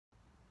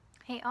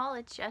Hey all,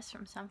 it's Jess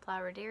from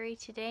Sunflower Dairy.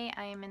 Today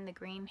I am in the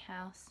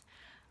greenhouse.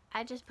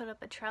 I just put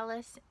up a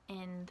trellis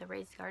in the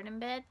raised garden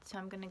bed, so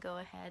I'm going to go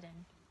ahead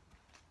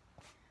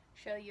and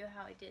show you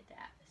how I did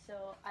that.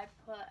 So I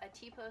put a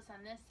T-post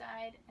on this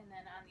side, and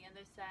then on the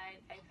other side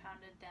I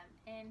pounded them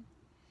in,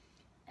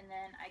 and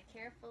then I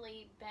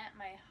carefully bent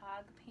my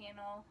hog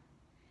panel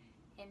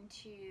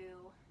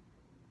into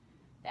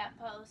that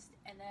post,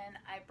 and then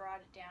I brought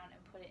it down and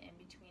put it in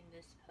between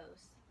this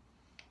post.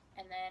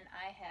 And then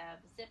I have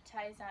zip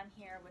ties on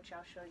here, which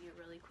I'll show you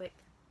really quick.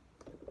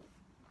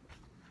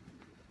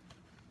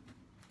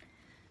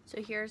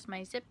 So here's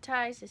my zip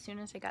ties. As soon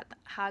as I got the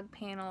hog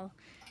panel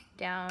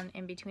down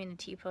in between the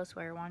T-posts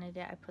where I wanted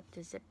it, I put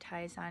the zip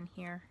ties on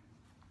here.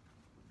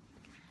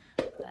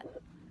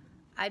 But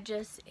I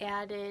just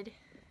added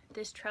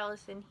this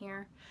trellis in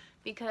here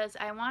because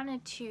I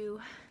wanted to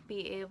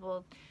be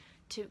able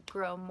to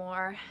grow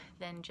more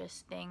than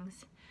just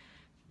things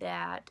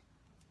that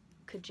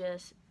could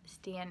just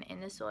stand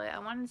in the soil. I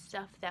wanted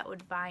stuff that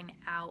would vine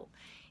out,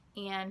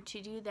 and to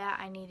do that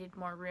I needed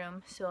more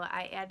room, so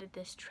I added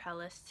this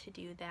trellis to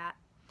do that.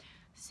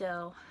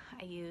 So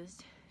I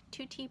used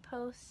 2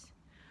 T-posts,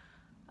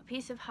 a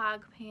piece of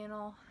hog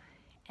panel,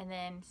 and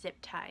then zip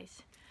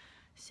ties.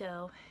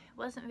 So it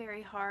wasn't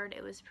very hard,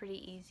 it was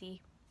pretty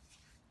easy.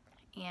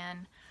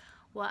 And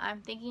what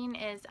I'm thinking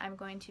is I'm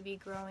going to be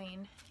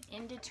growing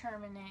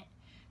indeterminate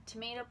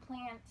tomato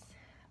plants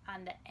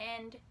on the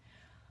end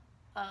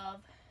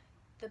of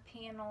the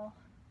panel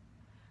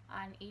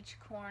on each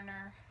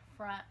corner,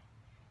 front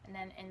and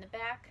then in the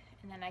back,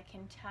 and then I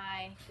can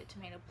tie the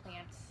tomato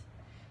plants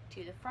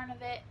to the front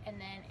of it, and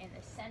then in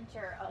the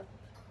center of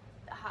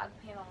the hog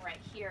panel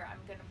right here I'm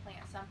going to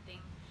plant something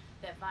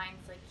that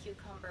vines like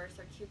cucumbers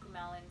or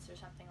cucamelons or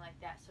something like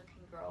that, so it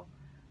can grow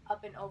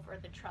up and over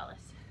the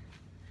trellis.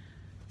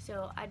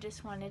 So I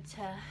just wanted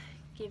to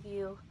give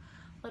you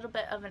a little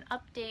bit of an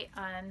update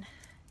on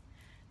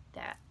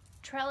that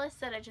trellis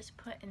that I just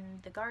put in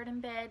the garden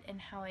bed and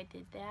how I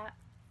did that.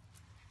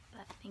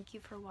 But thank you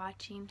for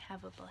watching.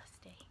 Have a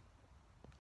blessed day.